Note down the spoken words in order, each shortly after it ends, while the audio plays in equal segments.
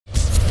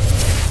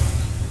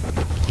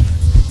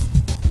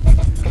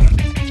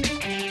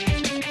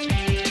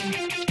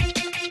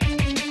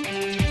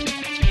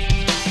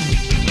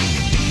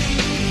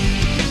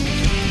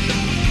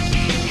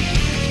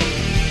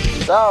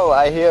So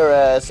I hear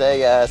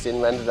Sega has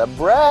invented a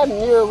brand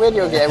new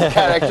video game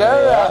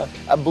character,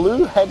 a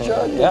blue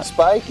hedgehog with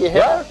spiky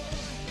hair.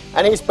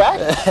 And he's back?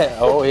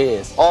 Oh, he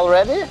is.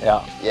 Already?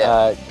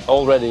 Yeah.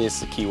 Already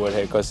is the key word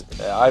here, because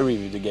I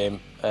reviewed the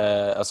game,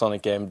 a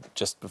Sonic game,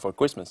 just before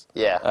Christmas.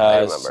 Yeah, I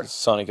remember.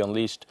 Sonic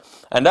Unleashed.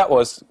 And that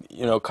was,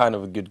 you know, kind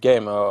of a good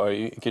game, or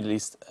you could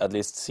at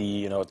least see,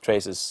 you know,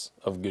 traces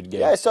of good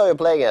game. Yeah, I saw you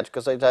playing it,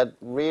 because it had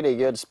really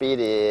good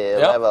speedy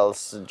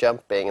levels,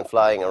 jumping and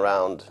flying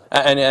around.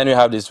 And you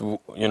have these,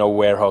 you know,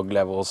 werehog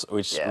levels,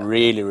 which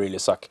really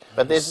suck.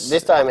 But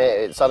this time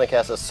Sonic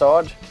has a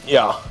sword.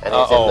 Yeah. And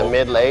it's in the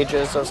Middle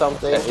Ages or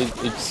something.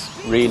 It's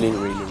really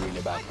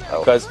bad.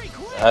 Because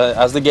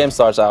as the game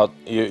starts out,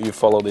 you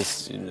follow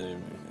this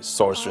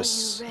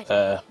sorceress,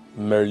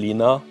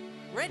 Merlina.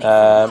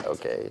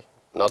 Okay.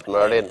 Not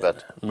Merlin,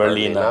 but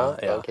Merlina.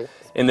 Yeah. Okay.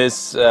 In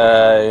this, you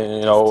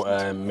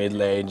know,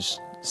 middle-aged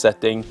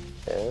setting.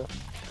 Yeah.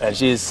 And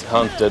she's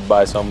hunted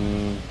by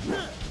some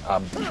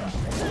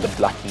the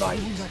Black Knight.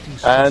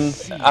 And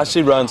as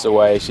she runs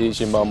away,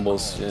 she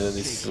mumbles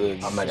this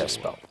magic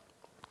spell.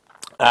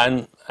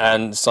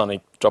 And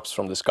Sonic drops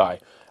from the sky.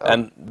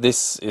 And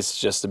this is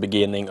just the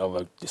beginning of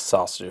a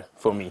disaster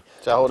for me.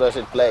 So how does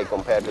it play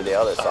compared to the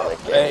other Sonic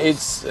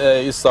games?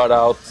 It's you start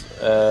out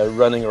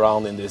running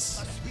around in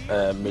this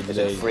Is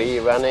it free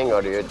running,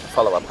 or do you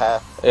follow a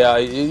path? Yeah,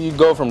 you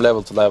go from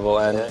level to level,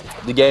 and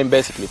the game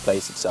basically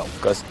plays itself,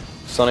 because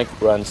Sonic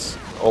runs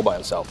all by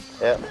himself.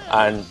 Yeah.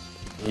 And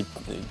he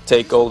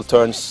take all the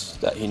turns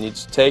that he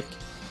needs to take,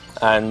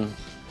 and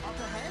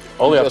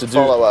all you have to do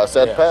follow a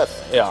set path.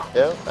 Yeah.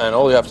 And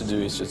all you have to do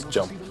is just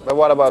jump. But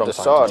what about the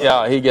sword?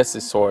 Yeah, he gets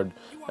his sword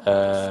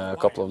a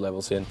couple of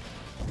levels in,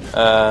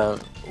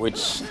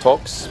 which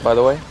talks, by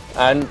the way.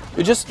 And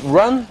you just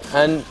run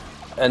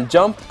and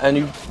jump, and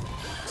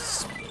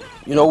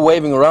you know,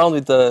 waving around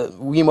with the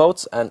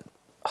Wiimotes, and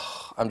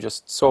I'm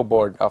just so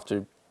bored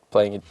after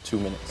playing it 2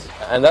 minutes.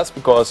 And that's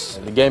because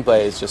the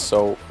gameplay is just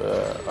so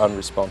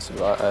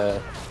unresponsive.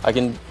 I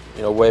can,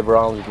 you know, wave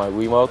around with my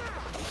Wiimote,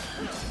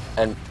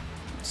 and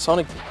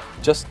Sonic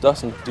just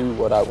doesn't do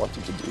what I want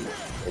it to do.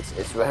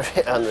 It's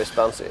very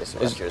unresponsive, is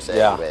what you're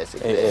saying,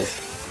 basically. It is.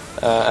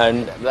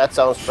 And that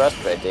sounds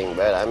frustrating,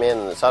 but I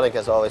mean, Sonic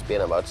has always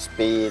been about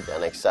speed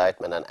and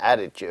excitement and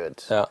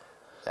attitude. Yeah.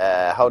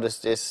 How does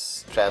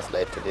this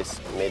translate to this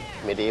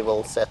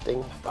medieval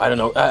setting? I don't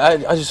know.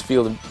 I just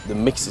feel the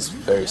mix is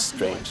very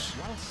strange.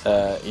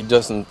 It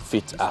doesn't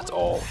fit at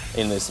all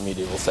in this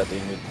medieval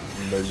setting with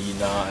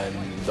Merlina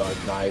and Dark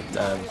Knight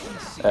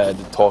and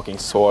the talking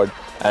sword.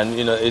 And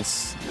you know,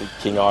 it's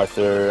King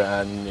Arthur,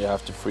 and you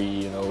have to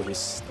free, you know,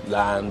 his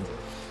land.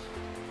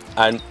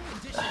 And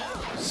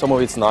some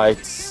of its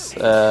knights,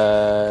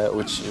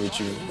 which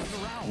you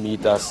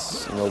meet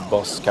as, you know,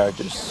 boss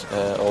characters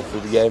all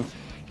through the game,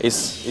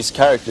 is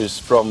characters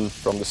from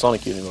the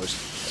Sonic universe.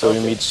 So you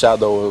meet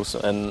Shadow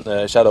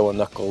and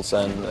Knuckles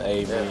and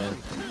Amy and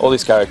all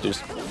these characters.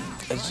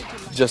 It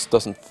just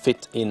doesn't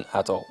fit in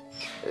at all.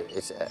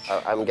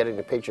 I'm getting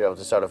the picture of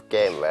the sort of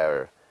game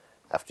where,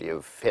 after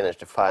you've finished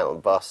the final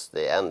boss,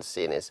 the end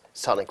scene is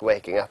Sonic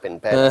waking up in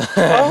bed.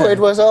 Oh, it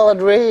was all a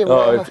dream.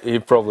 Oh, he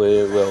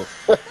probably will.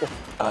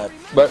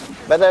 But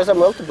there's a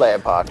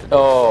multiplayer part to this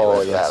game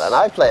as well, and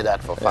I played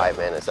that for 5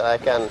 minutes, and I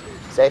can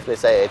safely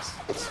say it's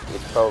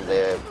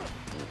probably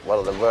one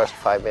of the worst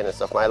 5 minutes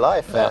of my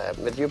life.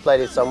 But you played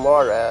it some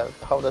more.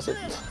 How does it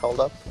hold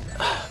up?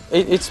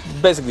 It's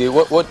basically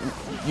what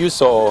you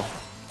saw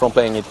from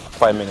playing it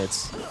 5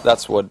 minutes.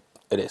 That's what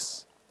it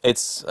is.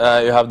 It's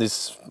you have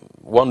this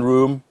one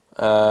room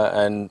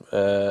and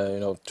you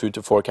know, 2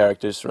 to 4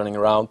 characters running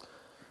around,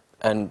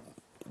 and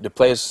the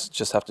players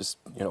just have to,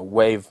 you know,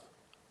 wave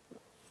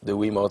the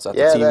Wiimotes at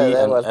the TV.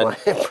 That was my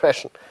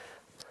impression.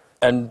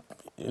 And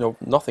you know,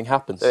 nothing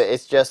happens. So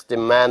it's just the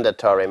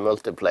mandatory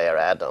multiplayer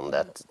add-on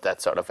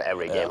that sort of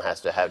every game has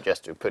to have,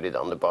 just to put it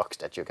on the box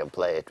that you can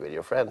play it with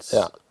your friends.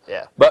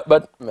 Yeah.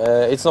 But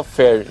it's not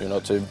fair, you know,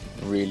 to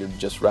really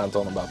just rant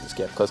on about this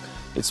game, because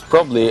it's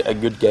probably a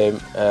good game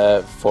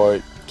for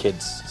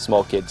kids,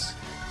 small kids.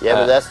 Yeah,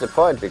 but that's the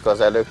point,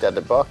 because I looked at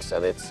the box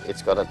and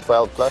it's got a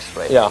 12+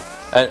 rating. Yeah,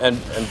 and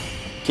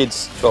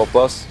kids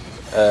 12+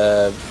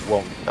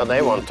 won't. No,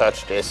 they won't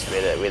touch this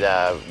with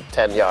a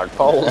 10-yard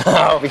pole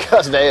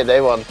because they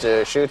want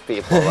to shoot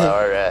people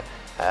or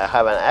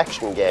have an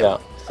action game. Yeah.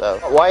 So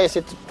why is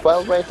it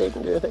 12 rating,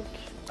 do you think?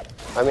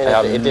 I mean,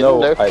 it didn't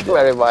look idea.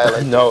 very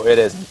violent. No, it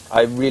isn't.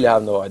 I really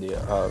have no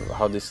idea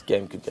how this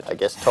game could get. I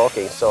guess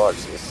talking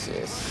swords is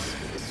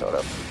sort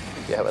of,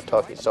 if you have a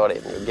talking sword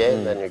in your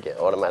game, then you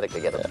automatically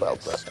get a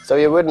 12+. So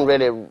you wouldn't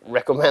really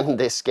recommend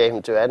this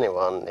game to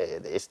anyone,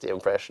 is the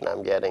impression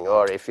I'm getting.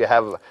 Or if you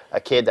have a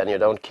kid and you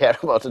don't care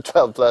about the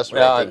 12+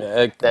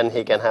 rating, then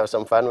he can have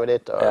some fun with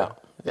it. Or,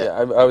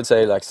 I would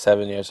say like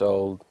 7 years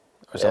old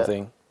or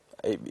something.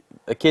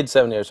 A kid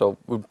 7 years old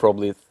would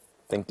probably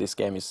think this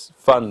game is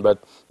fun,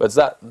 but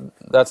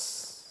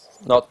that's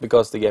not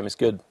because the game is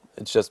good.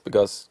 It's just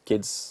because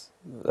kids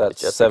that's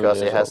it's just 7 because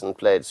years he hasn't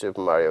played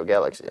Super Mario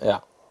Galaxy.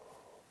 Yeah.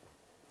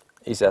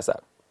 He says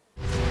that.